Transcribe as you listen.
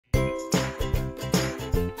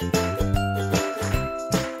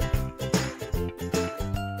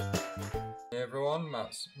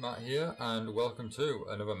Matt here, and welcome to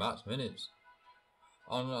another Matt's Minis.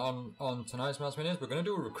 On tonight's Matt's Minis, we're going to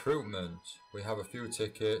do a recruitment. We have a few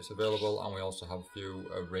tickets available, and we also have a few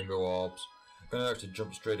rainbow orbs. I'm going to actually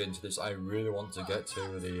jump straight into this. I really want to get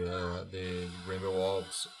to the rainbow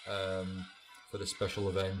orbs for this special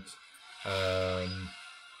event. I've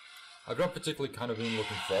not particularly kind of been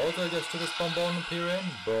looking forward, I guess, to this bonbon appearing,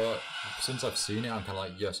 but since I've seen it, I'm kind of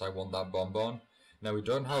like, yes, I want that bonbon. Now, we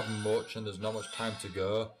don't have much, and there's not much time to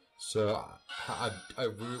go, so we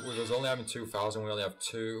was only having 2,000, we only have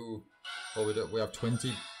we have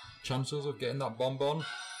 20 chances of getting that bonbon.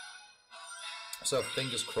 So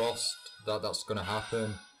fingers crossed that that's going to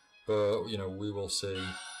happen, but, you know, we will see.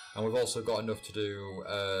 And we've also got enough to do,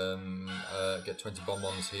 get 20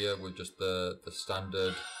 bonbons here with just the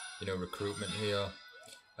standard, you know, recruitment here.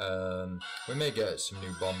 We may get some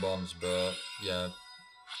new bonbons, but yeah,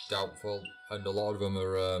 doubtful. And a lot of them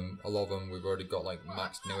we've already got like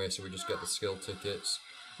maxed anyway, so we just get the skill tickets,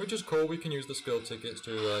 which is cool. We can use the skill tickets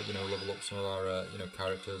to you know, level up some of our you know,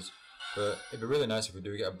 characters. But it'd be really nice if we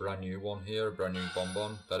do get a brand new one here, a brand new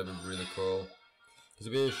bonbon. That'd be really cool. Because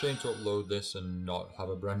it'd be a shame to upload this and not have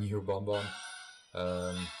a brand new bonbon.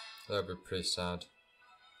 That'd be pretty sad.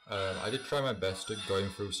 I did try my best at going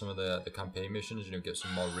through some of the campaign missions, you know, get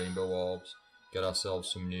some more rainbow orbs, get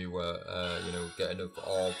ourselves some new, you know, get enough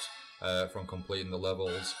orbs from completing the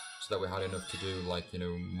levels, so that we had enough to do, like, you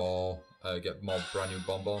know, more, get more brand new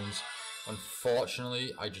bonbons.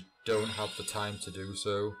 Unfortunately, I just don't have the time to do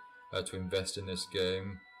so, to invest in this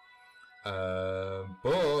game.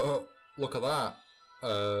 But look at that.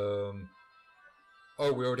 Oh,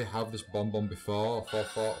 we already have this bonbon before,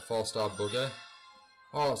 4-star bugger.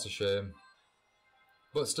 Oh, that's a shame.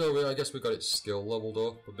 But still, I guess we got its skill leveled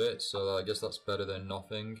up a bit, so I guess that's better than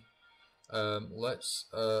nothing. Let's,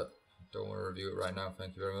 don't want to review it right now,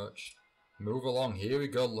 thank you very much. Move along, here we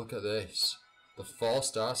go, look at this. The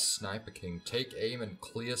 4-star Sniper King. Take aim and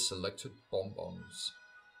clear selected bonbons.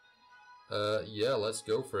 Yeah, let's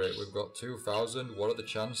go for it. We've got 2,000, what are the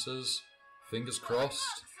chances? Fingers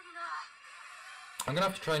crossed. I'm gonna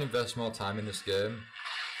have to try and invest more time in this game.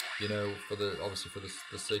 You know, for obviously for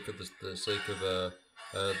the sake of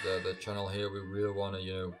the channel here, we really want to,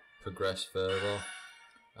 you know, progress further.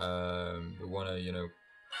 We want to, you know,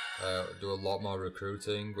 do a lot more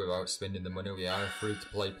recruiting without spending the money. We are a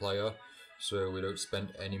free-to-play player, so we don't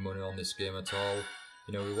spend any money on this game at all.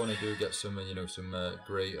 You know, we want to get some, you know, some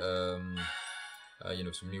great, you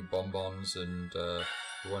know, some new bonbons, and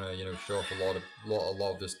we want to, you know, show off a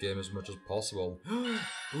lot of this game as much as possible.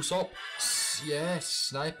 Usopp. Yes,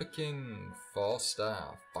 Sniper King,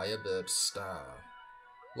 4-star, Firebird star.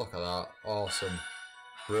 Look at that, awesome,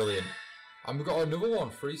 brilliant. And we've got another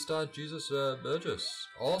one, 3-star Jesus Burgess,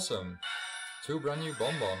 awesome. 2 brand new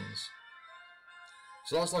bonbons.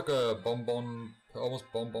 So that's like a bonbon,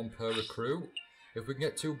 almost bonbon per recruit. If we can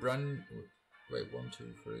get 2 brand, wait, 1,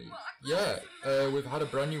 2, 3. Yeah, we've had a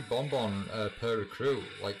brand new bonbon per recruit,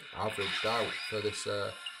 like averaged out for this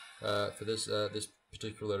this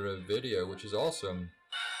particular video, which is awesome.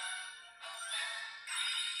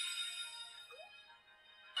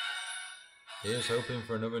 Here's hoping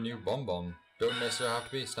for another new bonbon. Don't necessarily have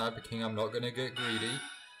to be Sniper King, I'm not gonna get greedy.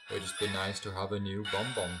 It'd just be nice to have a new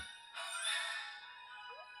bonbon.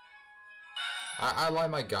 I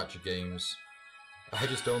like my gacha games. I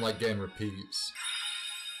just don't like getting repeats.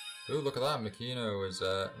 Ooh, look at that, Makino is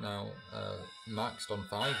now maxed on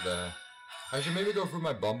 5 there. I should maybe go through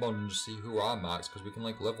my bonbon and just see who are maxed, because we can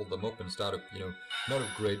like level them up and start, you know, not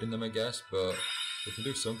upgrading them, I guess, but we can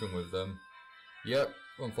do something with them. Yep,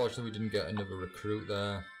 unfortunately we didn't get another recruit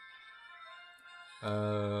there.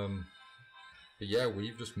 But yeah,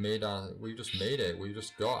 we've just made it. We've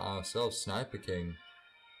just got ourselves Sniper King.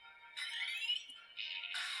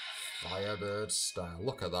 Firebird style.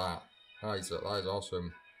 Look at that. That is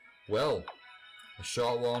awesome. Well, a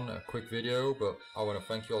short one, a quick video, but I want to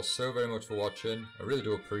thank you all so very much for watching. I really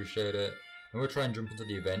do appreciate it. I'm going to try and jump into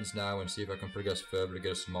the events now and see if I can progress further to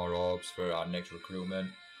get us some more orbs for our next recruitment.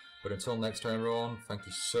 But until next time, everyone, thank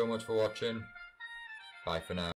you so much for watching. Bye for now.